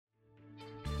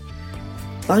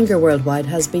Bangor Worldwide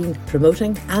has been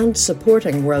promoting and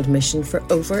supporting World Mission for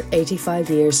over 85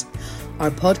 years. Our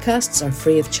podcasts are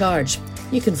free of charge.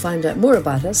 You can find out more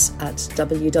about us at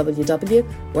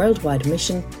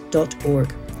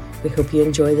www.worldwidemission.org. We hope you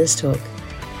enjoy this talk.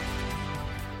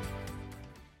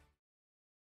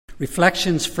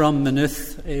 Reflections from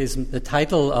Maynooth is the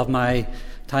title of my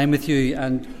time with you,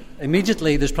 and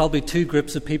immediately there's probably two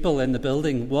groups of people in the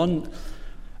building. One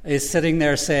is sitting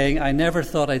there saying, I never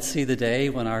thought I'd see the day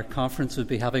when our conference would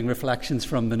be having reflections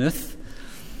from Maynooth.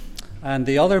 And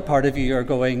the other part of you are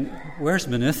going, where's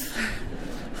Maynooth?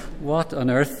 What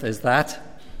on earth is that?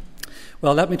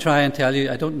 Well, let me try and tell you.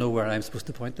 I don't know where I'm supposed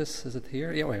to point this. Is it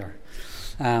here? Yeah, we are.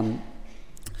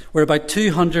 We're about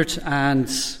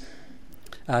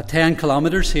 210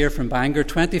 kilometres here from Bangor,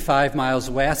 25 miles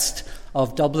west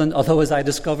of Dublin, although, as I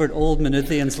discovered, old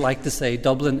Maynootheans like to say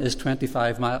Dublin is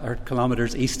 25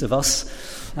 kilometres east of us.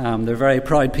 They're very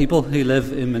proud people who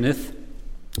live in Maynooth.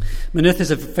 Maynooth is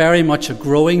very much a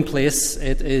growing place.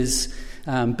 It is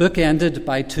bookended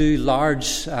by two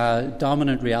large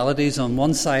dominant realities. On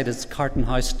one side, it's Carton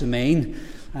House Domain,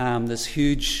 this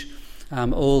huge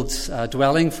old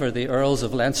dwelling for the Earls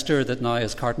of Leinster that now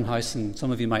is Carton House, and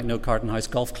some of you might know Carton House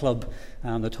Golf Club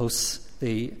that hosts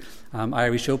the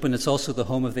Irish Open. It's also the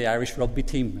home of the Irish rugby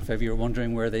team. If ever you're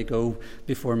wondering where they go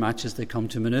before matches, they come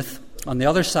to Maynooth. On the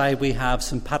other side, we have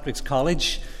St Patrick's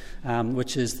College,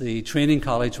 which is the training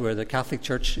college where the Catholic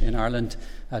Church in Ireland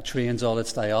trains all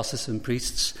its diocesan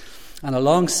priests. And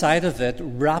alongside of it,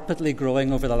 rapidly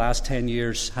growing over the last 10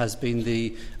 years, has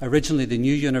been originally the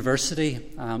new University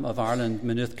of Ireland,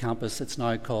 Maynooth campus. It's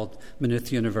now called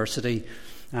Maynooth University.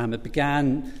 It began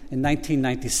in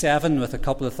 1997 with a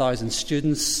couple of thousand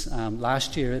students.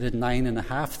 Last year it had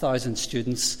 9,500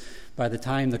 students. By the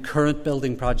time the current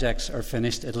building projects are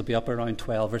finished, it'll be up around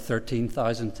 12 or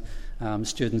 13,000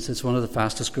 students. It's one of the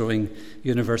fastest growing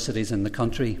universities in the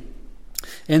country.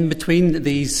 In between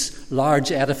these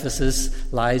large edifices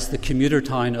lies the commuter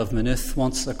town of Maynooth,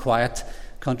 once a quiet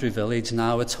country village.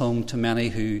 Now it's home to many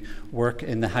who work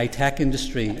in the high-tech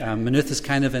industry. Maynooth is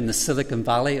kind of in the Silicon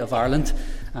Valley of Ireland.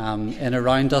 And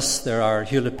around us there are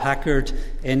Hewlett-Packard,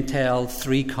 Intel,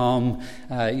 3Com,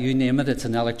 you name it. It's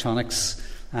an electronics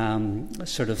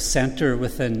sort of centre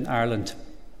within Ireland.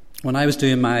 When I was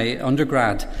doing my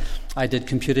undergrad, I did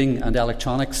computing and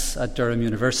electronics at Durham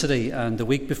University, and the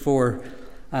week before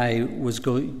I was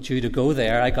due to go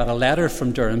there, I got a letter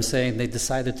from Durham saying they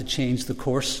decided to change the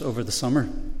course over the summer.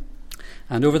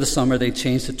 And over the summer they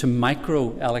changed it to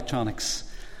microelectronics,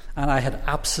 and I had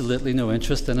absolutely no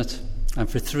interest in it. And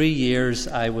for 3 years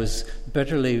I was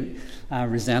bitterly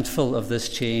resentful of this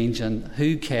change, and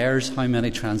who cares how many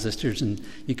transistors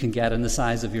you can get in the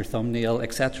size of your thumbnail,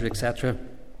 etc., etc.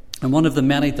 And one of the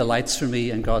many delights for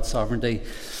me in God's sovereignty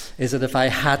is that if I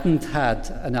hadn't had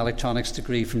an electronics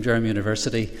degree from Durham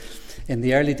University, in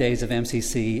the early days of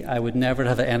MCC, I would never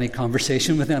have any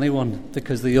conversation with anyone,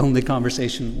 because the only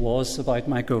conversation was about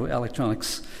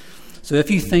microelectronics. So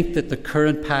if you think that the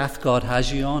current path God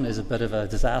has you on is a bit of a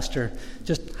disaster,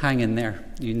 just hang in there.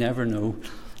 You never know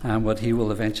what He will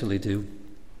eventually do.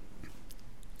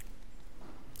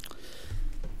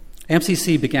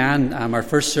 MCC began, our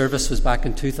first service was back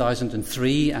in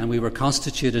 2003, and we were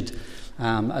constituted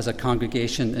as a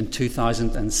congregation in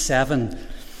 2007.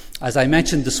 As I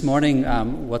mentioned this morning,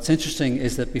 what's interesting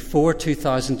is that before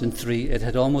 2003, it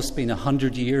had almost been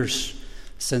 100 years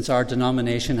since our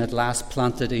denomination had last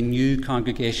planted a new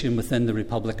congregation within the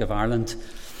Republic of Ireland.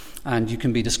 And you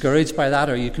can be discouraged by that,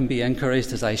 or you can be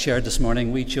encouraged. As I shared this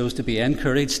morning, we chose to be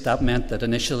encouraged. That meant that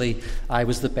initially I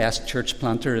was the best church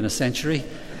planter in a century.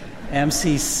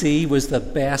 MCC was the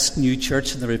best new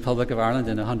church in the Republic of Ireland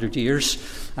in 100 years.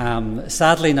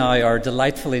 Sadly now, or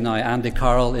delightfully now, Andy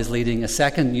Carroll is leading a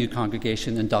second new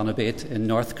congregation in Donabate in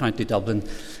North County Dublin.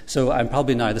 So I'm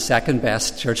probably now the second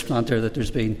best church planter that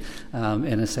there's been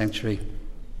in a century.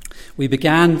 We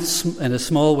began in a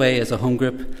small way as a home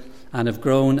group and have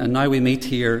grown, and now we meet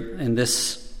here in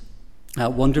this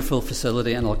wonderful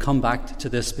facility. And I'll come back to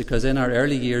this because in our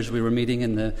early years we were meeting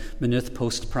in the Maynooth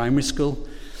Post Primary School.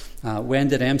 When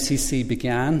did MCC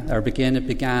begin? It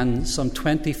began some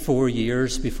 24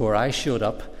 years before I showed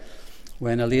up,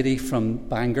 when a lady from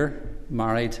Bangor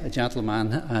married a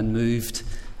gentleman and moved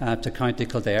to County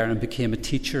Kildare and became a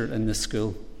teacher in this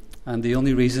school. And the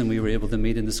only reason we were able to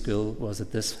meet in the school was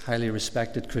that this highly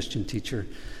respected Christian teacher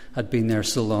had been there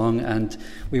so long, and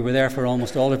we were there for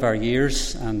almost all of our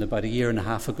years. And about a year and a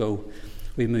half ago,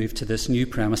 we moved to this new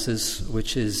premises,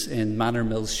 which is in Manor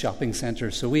Mills Shopping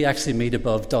Centre. So we actually meet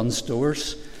above Dunnes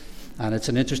Stores, And it's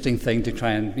an interesting thing to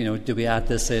try and, do we add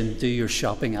this in, do your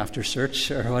shopping after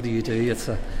church, or what do you do? It's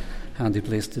a handy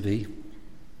place to be.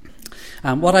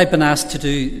 What I've been asked to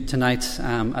do tonight,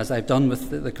 as I've done with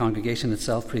the congregation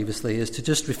itself previously, is to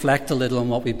just reflect a little on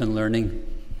what we've been learning.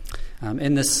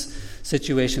 In this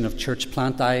situation of church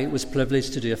plant, I was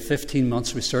privileged to do a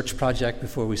 15-month research project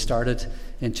before we started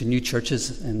into new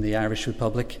churches in the Irish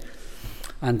Republic.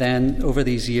 And then over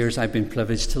these years, I've been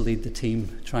privileged to lead the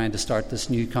team trying to start this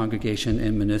new congregation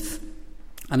in Maynooth.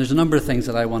 And there's a number of things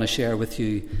that I want to share with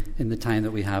you in the time that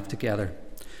we have together.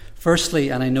 Firstly,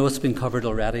 and I know it's been covered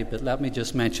already, but let me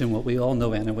just mention what we all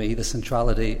know anyway, the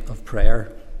centrality of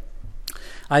prayer.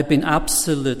 I've been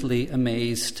absolutely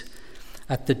amazed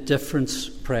at the difference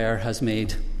prayer has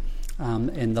made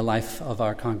in the life of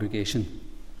our congregation.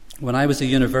 When I was a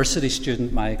university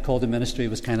student, my call to ministry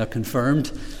was kind of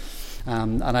confirmed.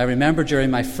 And I remember during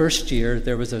my first year,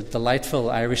 there was a delightful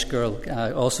Irish girl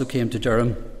also came to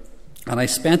Durham. And I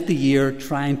spent the year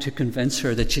trying to convince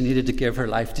her that she needed to give her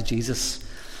life to Jesus.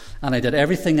 And I did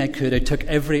everything I could. I took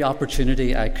every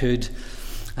opportunity I could.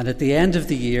 And at the end of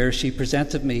the year, she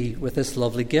presented me with this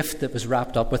lovely gift that was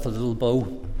wrapped up with a little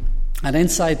bow. And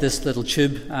inside this little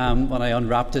tube, when I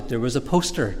unwrapped it, there was a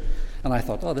poster. And I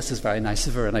thought, oh, this is very nice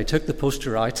of her. And I took the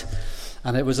poster out,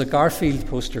 and it was a Garfield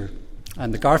poster.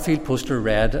 And the Garfield poster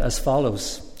read as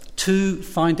follows: 2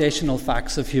 foundational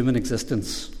facts of human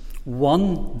existence.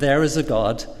 1, there is a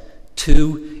God.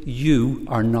 2, you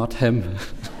are not him.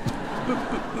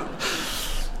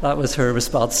 That was her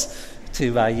response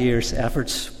to my year's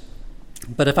efforts.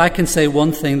 But if I can say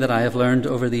one thing that I have learned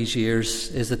over these years,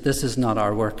 is that this is not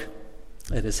our work.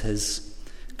 It is his.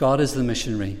 God is the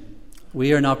missionary.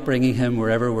 We are not bringing him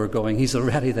wherever we're going. He's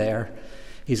already there.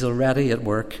 He's already at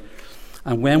work.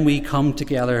 And when we come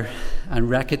together and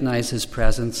recognize his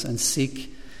presence and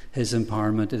seek his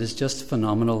empowerment, it is just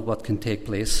phenomenal what can take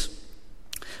place.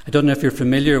 I don't know if you're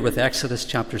familiar with Exodus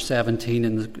chapter 17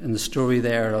 in the story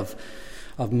there of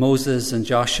Moses and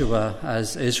Joshua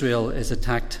as Israel is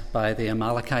attacked by the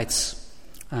Amalekites.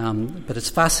 But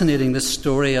it's fascinating, this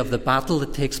story of the battle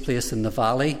that takes place in the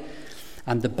valley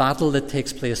and the battle that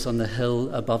takes place on the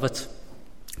hill above it.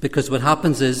 Because what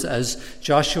happens is, as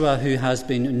Joshua, who has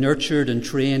been nurtured and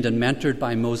trained and mentored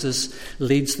by Moses,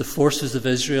 leads the forces of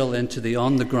Israel into the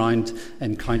on-the-ground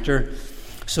encounter,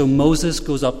 so Moses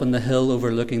goes up on the hill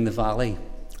overlooking the valley,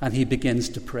 and he begins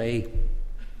to pray.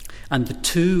 And the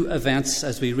 2 events,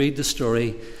 as we read the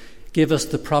story, give us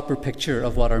the proper picture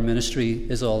of what our ministry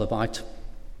is all about.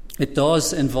 It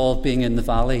does involve being in the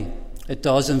valley. It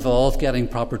does involve getting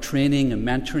proper training and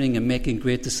mentoring and making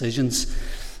great decisions.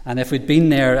 And if we'd been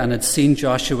there and had seen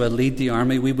Joshua lead the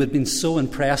army, we would have been so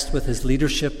impressed with his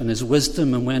leadership and his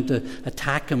wisdom and when to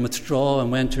attack and withdraw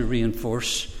and when to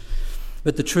reinforce.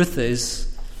 But the truth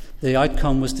is, the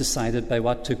outcome was decided by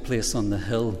what took place on the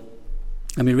hill.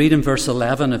 And we read in verse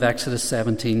 11 of Exodus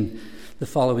 17 the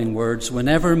following words: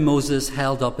 "Whenever Moses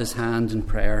held up his hand in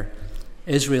prayer,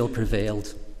 Israel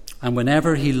prevailed. And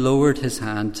whenever he lowered his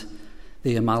hand,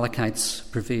 the Amalekites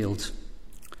prevailed."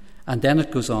 And then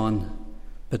it goes on,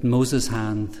 "But Moses'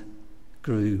 hand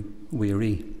grew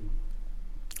weary."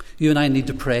 You and I need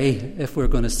to pray if we're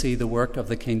going to see the work of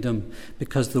the kingdom,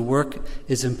 because the work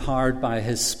is empowered by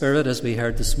his Spirit, as we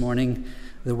heard this morning.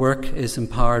 The work is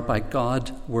empowered by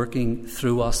God working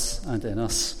through us and in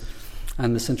us.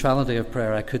 And the centrality of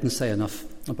prayer, I couldn't say enough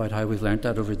about how we've learnt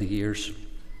that over the years.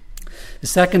 The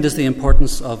second is the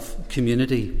importance of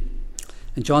community.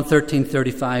 In John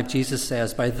 13:35, Jesus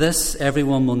says, "By this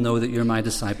everyone will know that you're my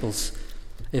disciples,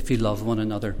 if you love one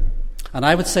another." And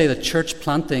I would say that church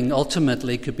planting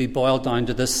ultimately could be boiled down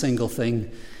to this single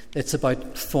thing. It's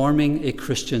about forming a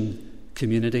Christian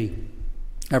community.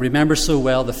 I remember so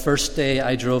well the first day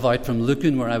I drove out from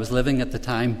Lucan, where I was living at the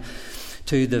time,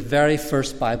 to the very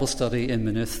first Bible study in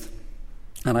Maynooth.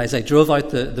 And as I drove out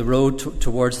the road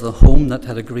towards the home that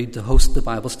had agreed to host the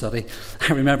Bible study,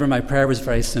 I remember my prayer was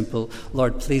very simple: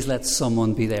 Lord, please let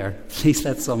someone be there. Please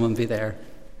let someone be there.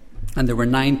 And there were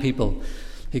 9 people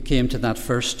who came to that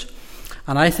first.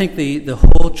 And I think the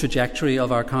whole trajectory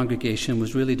of our congregation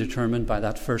was really determined by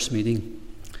that first meeting,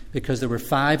 because there were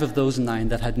 5 of those 9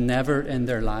 that had never in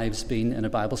their lives been in a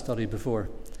Bible study before.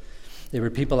 They were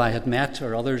people I had met,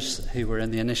 or others who were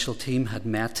in the initial team had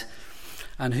met,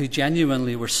 and who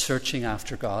genuinely were searching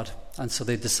after God. And so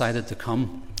they decided to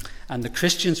come. And the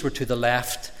Christians were to the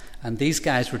left, and these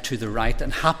guys were to the right.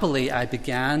 And happily, I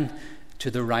began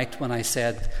to the right when I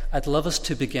said, I'd love us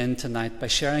to begin tonight by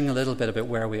sharing a little bit about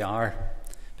where we are.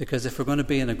 Because if we're going to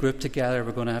be in a group together,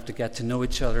 we're going to have to get to know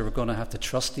each other. We're going to have to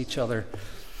trust each other.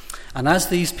 And as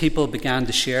these people began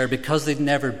to share, because they'd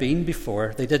never been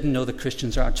before, they didn't know that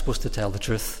Christians aren't supposed to tell the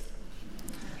truth.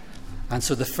 And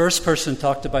so the first person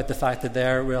talked about the fact that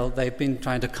they've been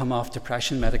trying to come off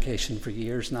depression medication for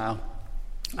years now.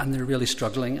 And they're really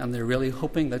struggling, and they're really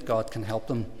hoping that God can help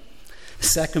them. The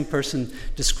second person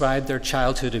described their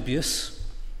childhood abuse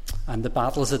and the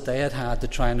battles that they had had to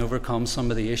try and overcome some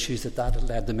of the issues that had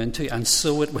led them into. And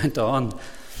so it went on.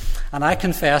 And I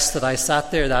confess that I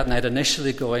sat there that night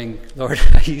initially going, Lord,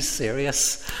 are you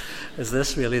serious? Is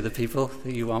this really the people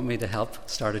that you want me to help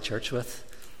start a church with?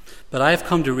 But I've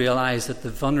come to realize that the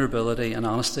vulnerability and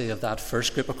honesty of that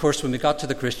first group, of course, when we got to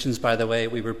the Christians, by the way,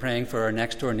 we were praying for our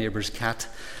next door neighbour's cat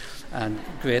and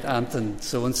great aunt and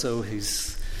so-and-so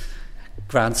whose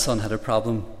grandson had a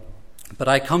problem. But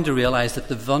I come to realize that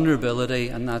the vulnerability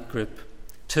in that group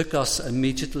took us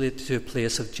immediately to a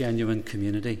place of genuine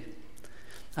community.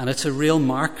 And it's a real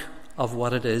mark of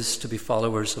what it is to be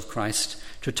followers of Christ.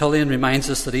 Tertullian reminds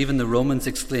us that even the Romans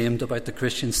exclaimed about the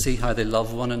Christians, see how they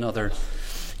love one another.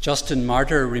 Justin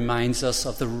Martyr reminds us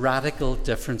of the radical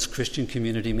difference Christian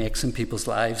community makes in people's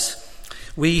lives.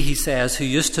 We, he says, who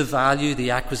used to value the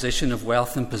acquisition of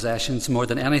wealth and possessions more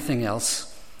than anything else,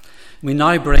 we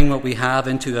now bring what we have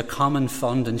into a common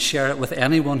fund and share it with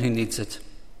anyone who needs it.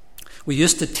 We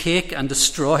used to hate and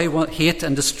destroy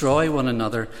one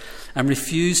another and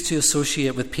refuse to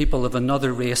associate with people of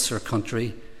another race or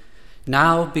country.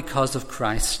 Now, because of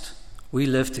Christ, we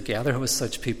live together with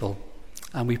such people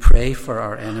and we pray for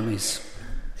our enemies.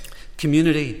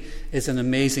 Community is an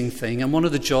amazing thing, and one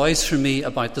of the joys for me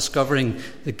about discovering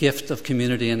the gift of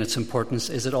community and its importance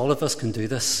is that all of us can do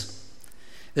this.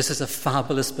 This is a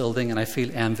fabulous building, and I feel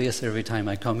envious every time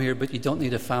I come here, but you don't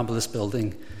need a fabulous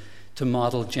building to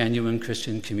model genuine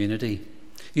Christian community.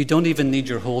 You don't even need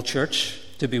your whole church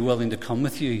to be willing to come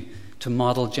with you to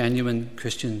model genuine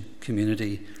Christian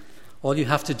community. All you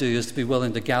have to do is to be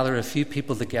willing to gather a few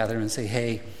people together and say,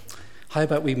 hey, how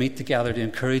about we meet together to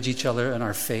encourage each other in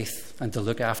our faith and to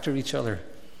look after each other?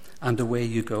 And away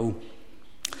you go.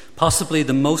 Possibly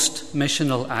the most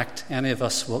missional act any of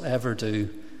us will ever do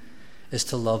is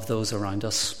to love those around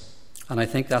us. And I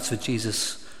think that's what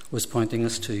Jesus was pointing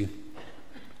us to.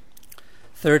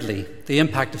 Thirdly, the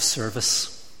impact of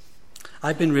service.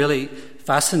 I've been really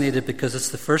fascinated because it's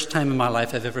the first time in my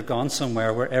life I've ever gone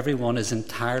somewhere where everyone is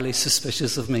entirely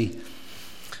suspicious of me.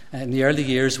 In the early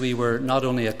years, we were not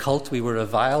only a cult, we were a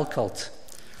vile cult.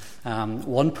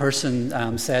 One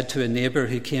person said to a neighbour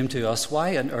who came to us,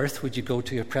 why on earth would you go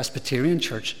to a Presbyterian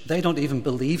church? They don't even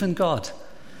believe in God.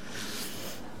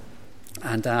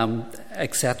 And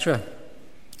etc.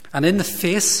 And in the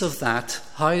face of that,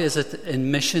 how is it in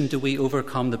mission do we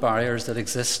overcome the barriers that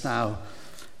exist now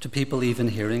to people even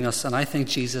hearing us? And I think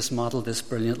Jesus modelled this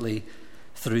brilliantly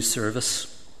through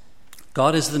service.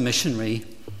 God is the missionary,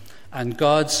 and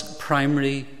God's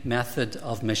primary method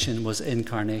of mission was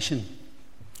incarnation.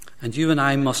 And you and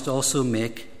I must also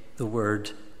make the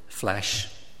word flesh.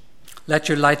 Let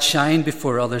your light shine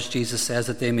before others, Jesus says,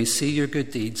 that they may see your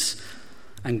good deeds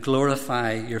and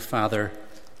glorify your Father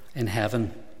in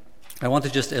heaven. I want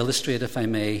to just illustrate, if I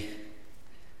may,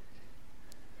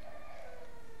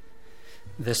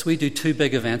 this. We do two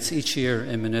big events each year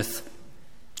in Maynooth.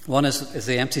 One is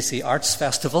the MCC Arts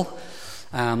Festival,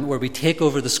 where we take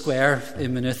over the square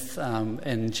in Maynooth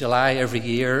in July every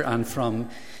year, and from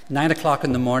 9 o'clock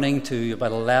in the morning to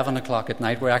about 11 o'clock at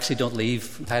night. We actually don't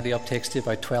leave. Tidy up takes to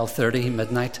about 12:30,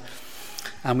 midnight.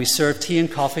 And we serve tea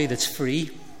and coffee that's free.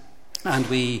 And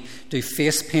we do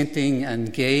face painting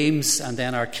and games, and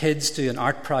then our kids do an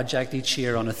art project each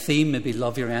year on a theme, maybe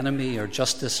love your enemy or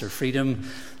justice or freedom,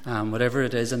 whatever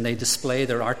it is, and they display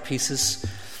their art pieces.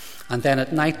 And then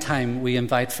at night time we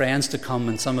invite friends to come,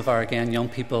 and some of our, again, young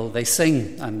people, they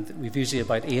sing, and we've usually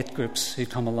about 8 groups who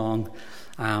come along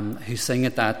who sing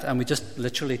at that, and we just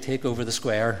literally take over the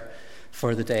square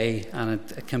for the day, and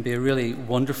it can be a really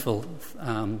wonderful,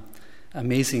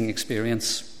 amazing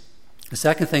experience. The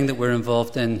second thing that we're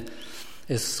involved in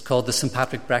is called the St.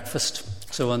 Patrick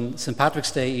Breakfast. So on St.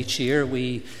 Patrick's Day each year,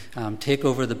 we take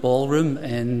over the ballroom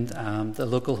in the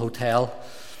local hotel,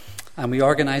 and we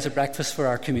organise a breakfast for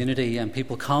our community, and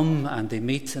people come and they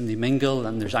meet and they mingle,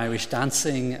 and there's Irish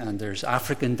dancing and there's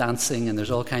African dancing and there's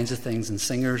all kinds of things, and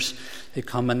singers who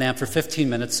come, and then for 15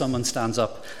 minutes someone stands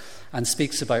up and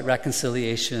speaks about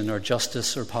reconciliation or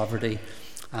justice or poverty,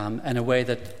 in a way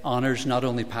that honours not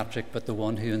only Patrick but the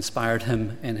one who inspired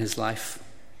him in his life.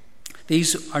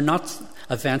 These are not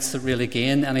events that really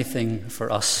gain anything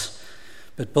for us,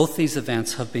 but both these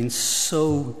events have been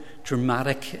so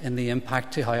dramatic in the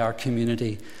impact to how our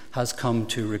community has come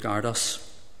to regard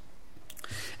us.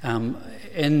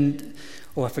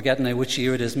 I forget now which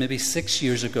year it is, maybe 6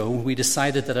 years ago, we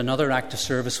decided that another act of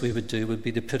service we would do would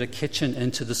be to put a kitchen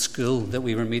into the school that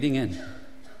we were meeting in.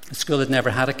 The school had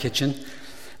never had a kitchen.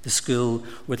 The school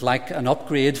would like an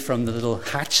upgrade from the little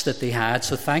hatch that they had.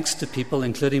 So thanks to people,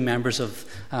 including members of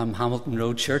Hamilton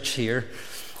Road Church here,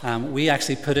 we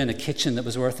actually put in a kitchen that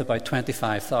was worth about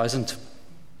 $25,000.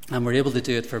 And we were able to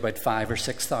do it for about $5,000 or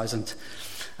 $6,000.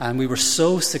 And we were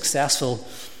so successful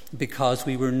because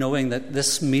we were knowing that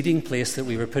this meeting place that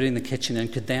we were putting the kitchen in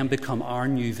could then become our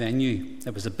new venue.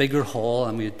 It was a bigger hall,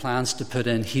 and we had plans to put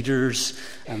in heaters,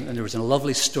 and there was a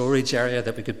lovely storage area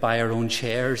that we could buy our own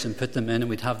chairs and put them in, and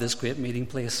we'd have this great meeting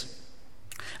place.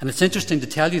 And it's interesting to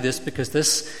tell you this because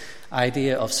this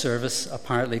idea of service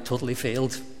apparently totally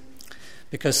failed.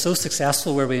 Because so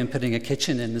successful were we in putting a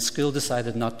kitchen in, the school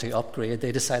decided not to upgrade.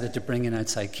 They decided to bring in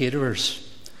outside caterers.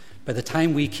 By the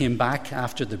time we came back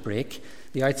after the break,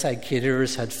 the outside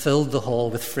caterers had filled the hall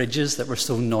with fridges that were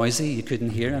so noisy you couldn't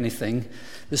hear anything.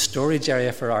 The storage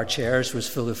area for our chairs was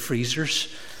full of freezers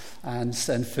and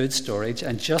food storage.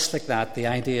 And just like that, the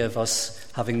idea of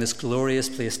us having this glorious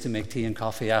place to make tea and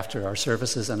coffee after our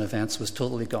services and events was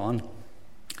totally gone.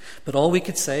 But all we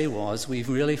could say was we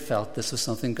really felt this was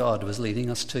something God was leading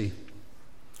us to.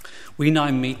 We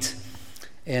now meet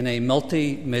in a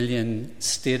multi-million,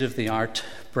 state-of-the-art,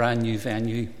 brand-new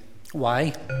venue.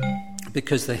 Why?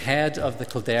 Because the head of the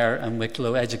Kildare and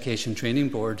Wicklow Education Training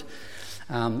Board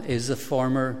is a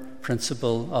former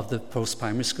principal of the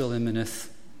post-primary school in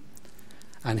Maynooth.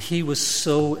 And he was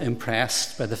so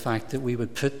impressed by the fact that we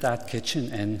would put that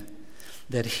kitchen in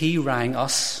that he rang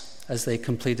us as they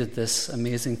completed this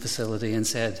amazing facility and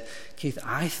said, "Keith,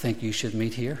 I think you should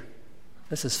meet here.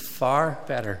 This is far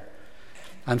better."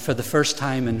 And for the first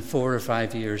time in 4 or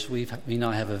 5 years, we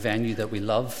now have a venue that we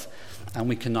love, and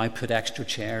we can now put extra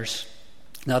chairs.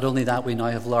 Not only that, we now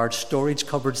have large storage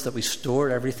cupboards that we store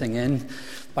everything in.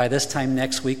 By this time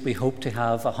next week, we hope to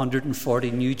have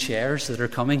 140 new chairs that are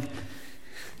coming.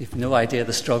 You've no idea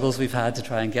the struggles we've had to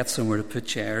try and get somewhere to put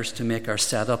chairs to make our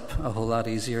setup a whole lot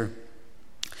easier.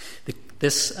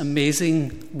 This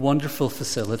amazing, wonderful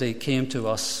facility came to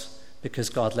us because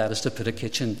God led us to put a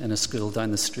kitchen in a school down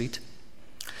the street.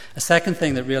 A second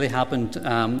thing that really happened,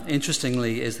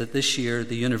 interestingly, is that this year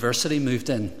the university moved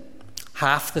in.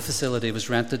 Half the facility was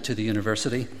rented to the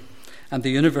university, and the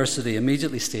university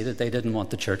immediately stated they didn't want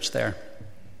the church there.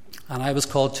 And I was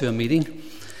called to a meeting,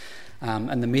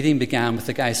 and the meeting began with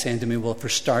the guy saying to me, "Well, for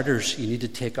starters, you need to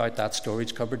take out that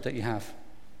storage cupboard that you have.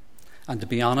 And to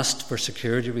be honest, for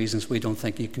security reasons, we don't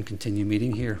think you can continue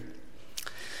meeting here."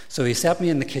 So he set me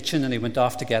in the kitchen, and he went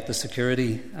off to get the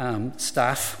security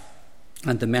staff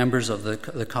and the members of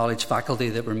the college faculty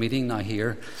that were meeting now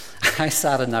here. I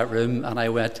sat in that room and I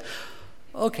went,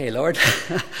 "Okay, Lord,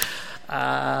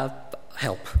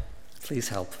 help. Please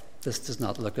help. This does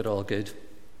not look at all good."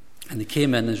 And he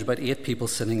came in, and there's about 8 people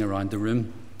sitting around the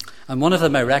room. And one of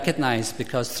them I recognised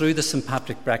because through the St.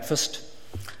 Patrick breakfast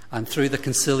and through the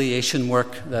conciliation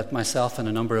work that myself and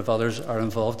a number of others are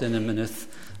involved in Maynooth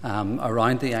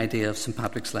around the idea of St.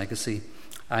 Patrick's legacy,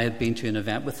 I had been to an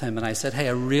event with him, and I said, "Hey,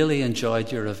 I really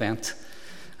enjoyed your event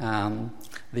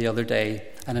the other day."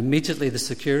 And immediately the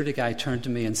security guy turned to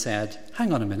me and said,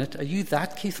 "Hang on a minute, are you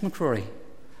that Keith McCrory?"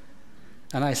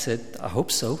 And I said, "I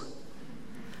hope so."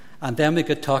 And then we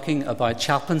got talking about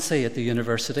chaplaincy at the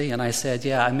university, and I said,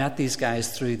 "Yeah, I met these guys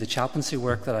through the chaplaincy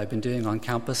work that I've been doing on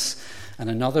campus." And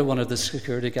another one of the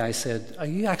security guys said, "Are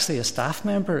you actually a staff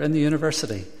member in the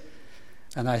university?"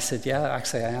 And I said, "Yeah,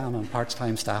 actually I am. I'm a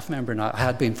part-time staff member now. I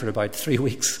had been for about 3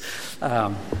 weeks.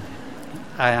 I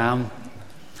am."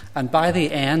 And by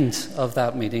the end of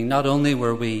that meeting, not only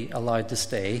were we allowed to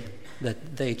stay,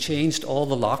 that they changed all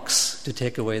the locks to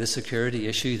take away the security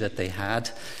issue that they had.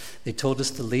 They told us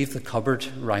to leave the cupboard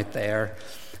right there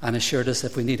and assured us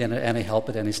if we needed any help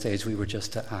at any stage, we were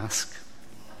just to ask.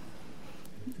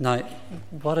 Now,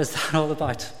 what is that all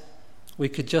about? We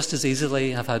could just as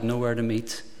easily have had nowhere to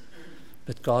meet,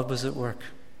 but God was at work.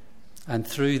 And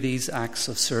through these acts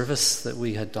of service that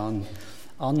we had done,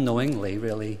 unknowingly,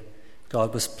 really,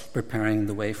 God was preparing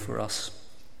the way for us.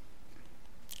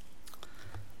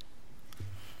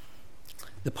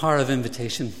 The power of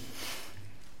invitation.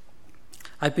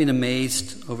 I've been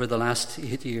amazed over the last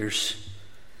 8 years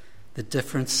the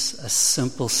difference a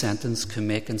simple sentence can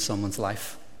make in someone's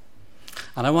life.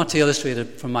 And I want to illustrate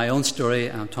it from my own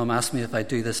story. Tom asked me if I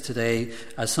do this today.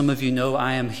 As some of you know,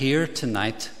 I am here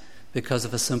tonight because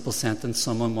of a simple sentence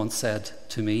someone once said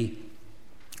to me.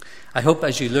 I hope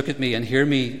as you look at me and hear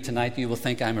me tonight, you will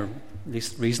think I'm a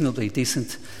reasonably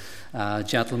decent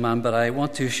gentleman, but I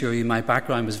want to assure you my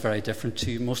background was very different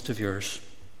to most of yours.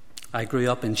 I grew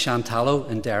up in Shantallow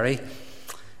in Derry,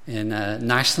 in a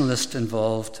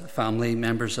nationalist-involved family.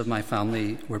 Members of my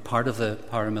family were part of the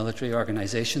paramilitary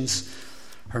organisations.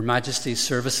 Her Majesty's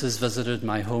services visited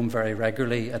my home very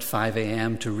regularly at 5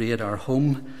 a.m. to raid our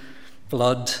home.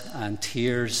 Blood and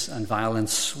tears and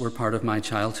violence were part of my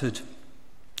childhood.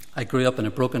 I grew up in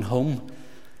a broken home,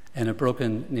 in a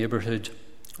broken neighbourhood,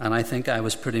 and I think I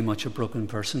was pretty much a broken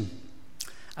person.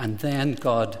 And then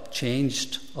God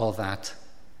changed all that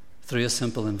through a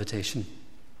simple invitation.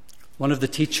 One of the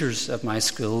teachers at my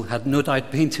school had no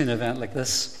doubt been to an event like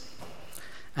this,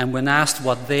 and when asked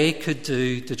what they could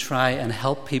do to try and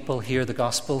help people hear the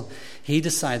gospel, he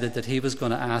decided that he was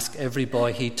going to ask every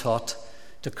boy he taught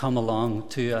to come along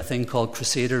to a thing called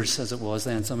Crusaders, as it was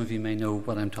then. Some of you may know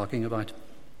what I'm talking about.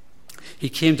 He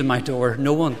came to my door.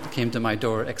 No one came to my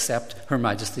door except Her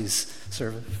Majesty's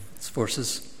service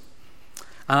forces.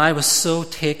 And I was so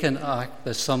taken aback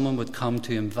that someone would come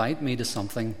to invite me to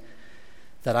something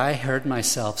that I heard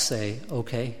myself say,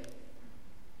 okay.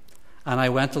 And I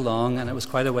went along, and it was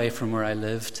quite away from where I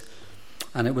lived.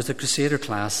 And it was a Crusader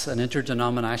class, an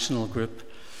interdenominational group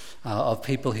of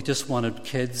people who just wanted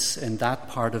kids in that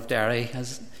part of Derry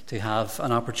to have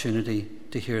an opportunity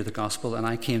to hear the gospel. And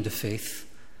I came to faith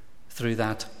through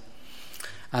that.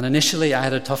 And initially I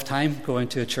had a tough time going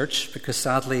to a church because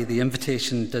sadly the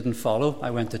invitation didn't follow. I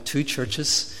went to 2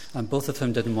 churches and both of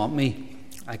them didn't want me.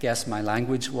 I guess my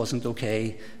language wasn't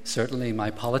okay. Certainly my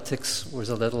politics was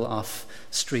a little off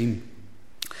stream.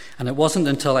 And it wasn't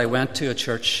until I went to a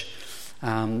church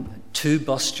 2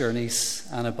 bus journeys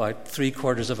and about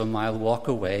 3/4 of a mile walk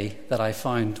away that I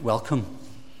found welcome.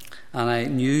 And I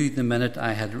knew the minute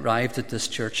I had arrived at this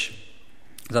church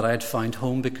that I had found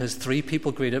home, because 3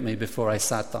 people greeted me before I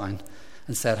sat down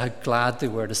and said how glad they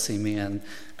were to see me and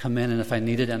come in, and if I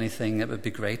needed anything it would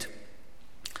be great.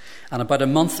 And about a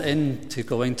month into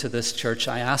going to this church,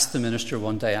 I asked the minister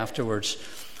one day afterwards,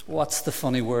 what's the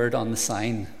funny word on the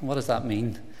sign? What does that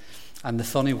mean? And the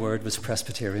funny word was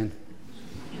Presbyterian.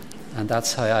 And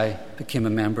that's how I became a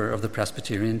member of the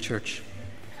Presbyterian Church.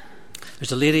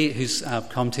 There's a lady who's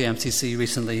come to MCC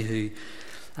recently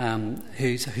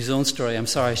whose own story, I'm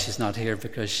sorry she's not here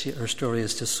because her story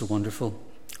is just so wonderful.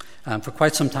 For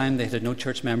quite some time they had no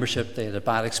church membership. They had a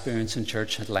bad experience in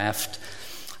church, had left.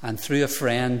 And through a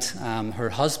friend,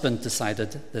 her husband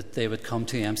decided that they would come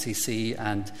to MCC,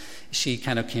 and she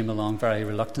kind of came along very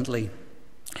reluctantly.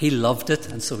 He loved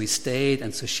it, and so he stayed,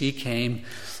 and so she came.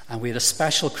 And we had a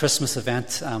special Christmas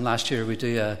event last year. We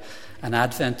do an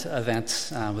Advent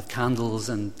event with candles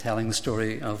and telling the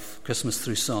story of Christmas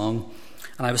through song.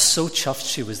 And I was so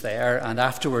chuffed she was there. And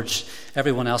afterwards,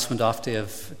 everyone else went off to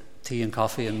have tea and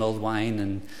coffee and mulled wine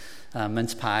and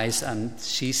mince pies, and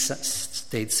she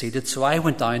stayed seated. So I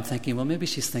went down thinking, well, maybe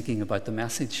she's thinking about the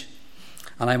message.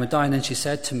 And I went down and she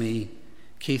said to me,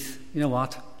 Keith, you know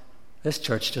what? This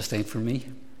church just ain't for me.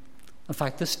 In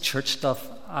fact, this church stuff,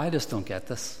 I just don't get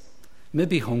this.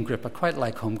 Maybe home group, I quite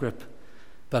like home group,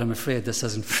 but I'm afraid this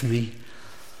isn't for me.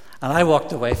 And I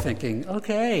walked away thinking,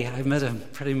 okay, I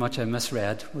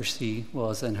misread where she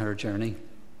was in her journey.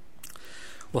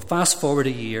 Well, fast forward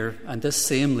a year, and this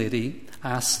same lady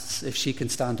asks if she can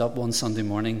stand up one Sunday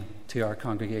morning to our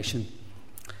congregation.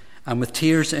 And with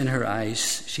tears in her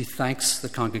eyes, she thanks the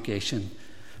congregation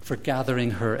for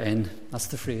gathering her in. That's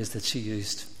the phrase that she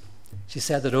used. She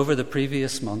said that over the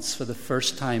previous months, for the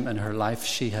first time in her life,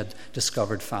 she had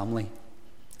discovered family.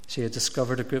 She had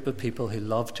discovered a group of people who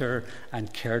loved her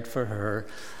and cared for her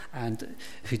and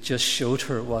who just showed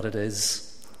her what it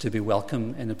is to be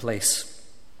welcome in a place.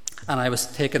 And I was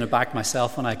taken aback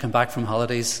myself when I came back from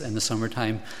holidays in the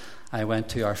summertime. I went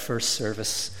to our first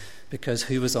service because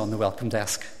who was on the welcome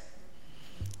desk?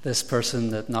 This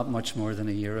person that not much more than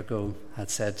a year ago had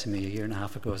said to me, a year and a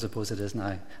half ago, I suppose it is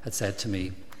now, had said to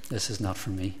me, this is not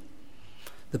for me.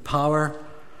 The power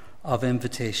of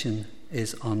invitation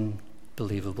is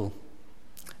unbelievable.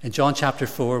 In John chapter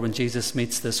 4, when Jesus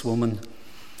meets this woman,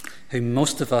 who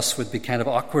most of us would be kind of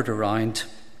awkward around,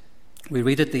 we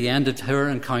read at the end of her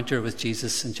encounter with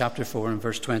Jesus in chapter 4 and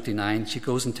verse 29, she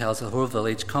goes and tells the whole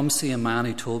village, come see a man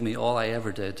who told me all I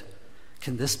ever did.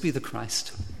 Can this be the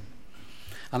Christ?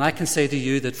 And I can say to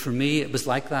you that for me it was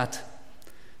like that.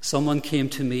 Someone came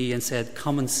to me and said,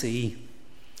 come and see.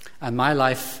 And my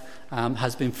life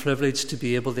has been privileged to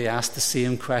be able to ask the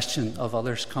same question of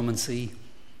others, come and see.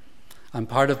 And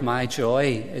part of my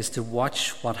joy is to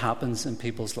watch what happens in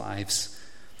people's lives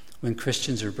when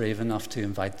Christians are brave enough to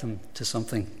invite them to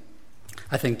something.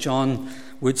 I think John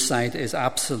Woodside is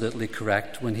absolutely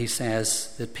correct when he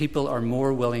says that people are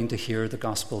more willing to hear the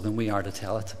gospel than we are to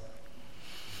tell it.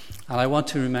 And I want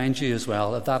to remind you as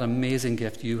well of that amazing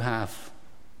gift you have.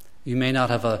 You may not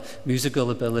have a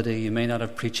musical ability, you may not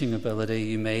have preaching ability,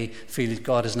 you may feel that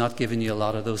God has not given you a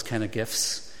lot of those kind of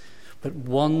gifts, but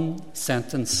one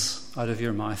sentence out of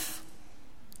your mouth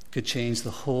could change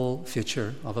the whole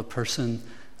future of a person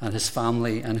and his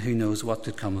family, and who knows what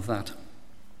could come of that.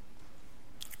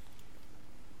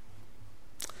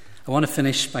 I want to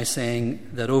finish by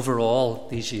saying that overall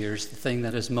these years, the thing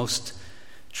that has most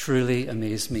truly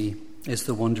amazed me is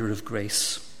the wonder of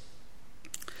grace.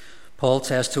 Paul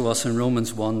says to us in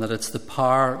Romans 1 that it's the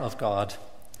power of God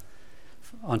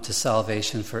unto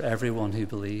salvation for everyone who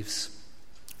believes.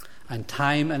 And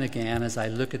time and again, as I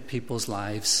look at people's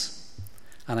lives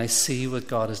and I see what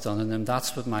God has done in them,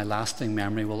 that's what my lasting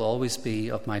memory will always be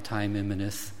of my time in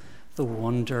Maynooth, the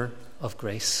wonder of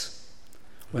grace.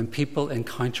 When people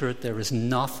encounter it, there is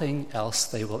nothing else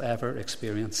they will ever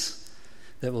experience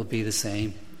that will be the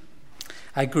same.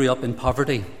 I grew up in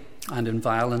poverty and in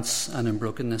violence and in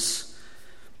brokenness,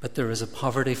 but there is a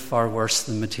poverty far worse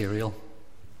than material.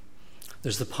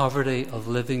 There's the poverty of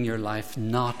living your life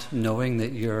not knowing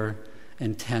that you're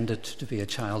intended to be a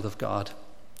child of God,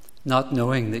 not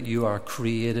knowing that you are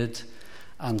created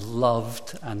and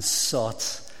loved and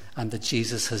sought, and that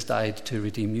Jesus has died to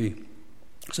redeem you.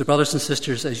 So, brothers and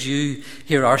sisters, as you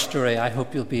hear our story, I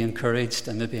hope you'll be encouraged,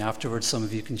 and maybe afterwards some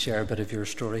of you can share a bit of your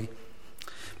story.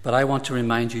 But I want to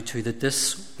remind you too that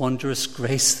this wondrous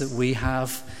grace that we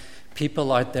have,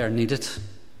 people out there need it.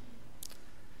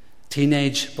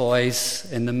 Teenage boys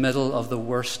in the middle of the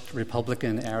worst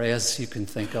Republican areas you can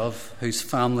think of, whose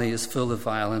family is full of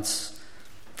violence,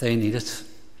 they need it.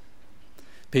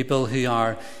 People who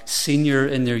are senior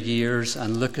in their years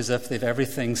and look as if they've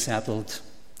everything settled,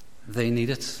 they need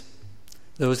it.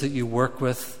 Those that you work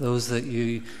with, those that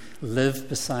you live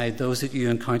beside, those that you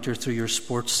encounter through your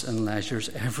sports and leisures,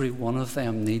 every one of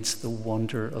them needs the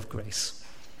wonder of grace.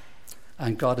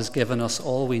 And God has given us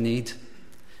all we need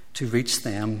to reach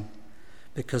them,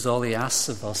 because all he asks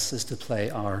of us is to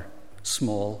play our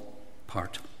small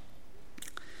part.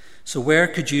 So where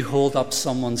could you hold up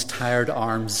someone's tired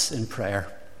arms in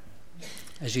prayer?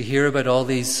 As you hear about all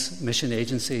these mission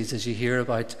agencies, as you hear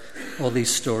about all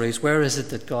these stories, where is it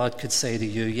that God could say to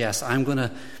you, yes, I'm going to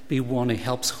be one who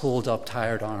helps hold up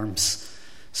tired arms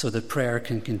so that prayer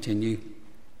can continue?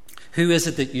 Who is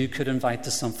it that you could invite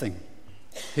to something?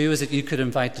 Who is it you could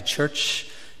invite to church,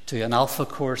 to an Alpha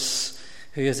course?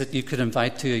 Who is it you could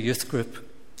invite to a youth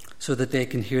group so that they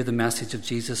can hear the message of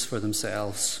Jesus for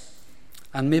themselves?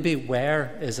 And maybe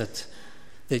where is it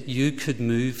that you could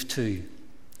move to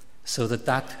so that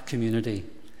that community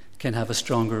can have a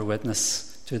stronger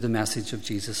witness to the message of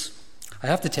Jesus? I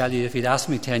have to tell you, if you'd asked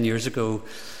me 10 years ago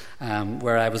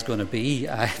where I was going to be,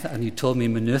 and you told me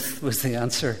Maynooth was the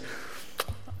answer,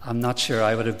 I'm not sure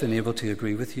I would have been able to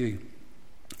agree with you.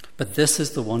 But this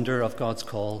is the wonder of God's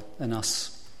call in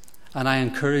us. And I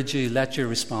encourage you, let your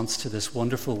response to this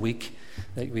wonderful week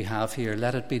that we have here,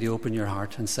 let it be to open your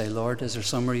heart and say, Lord, is there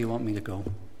somewhere you want me to go?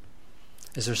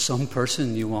 Is there some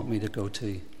person you want me to go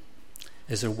to?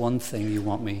 Is there one thing you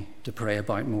want me to pray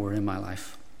about more in my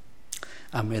life?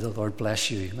 And may the Lord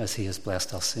bless you as he has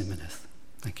blessed us in Maynooth.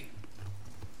 Thank you.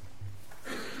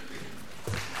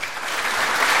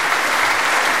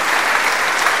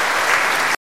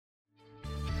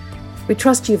 We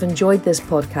trust you've enjoyed this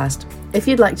podcast. If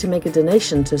you'd like to make a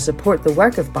donation to support the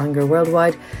work of Bangor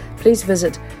Worldwide, please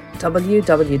visit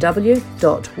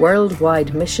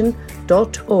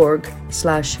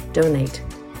www.worldwidemission.org/donate.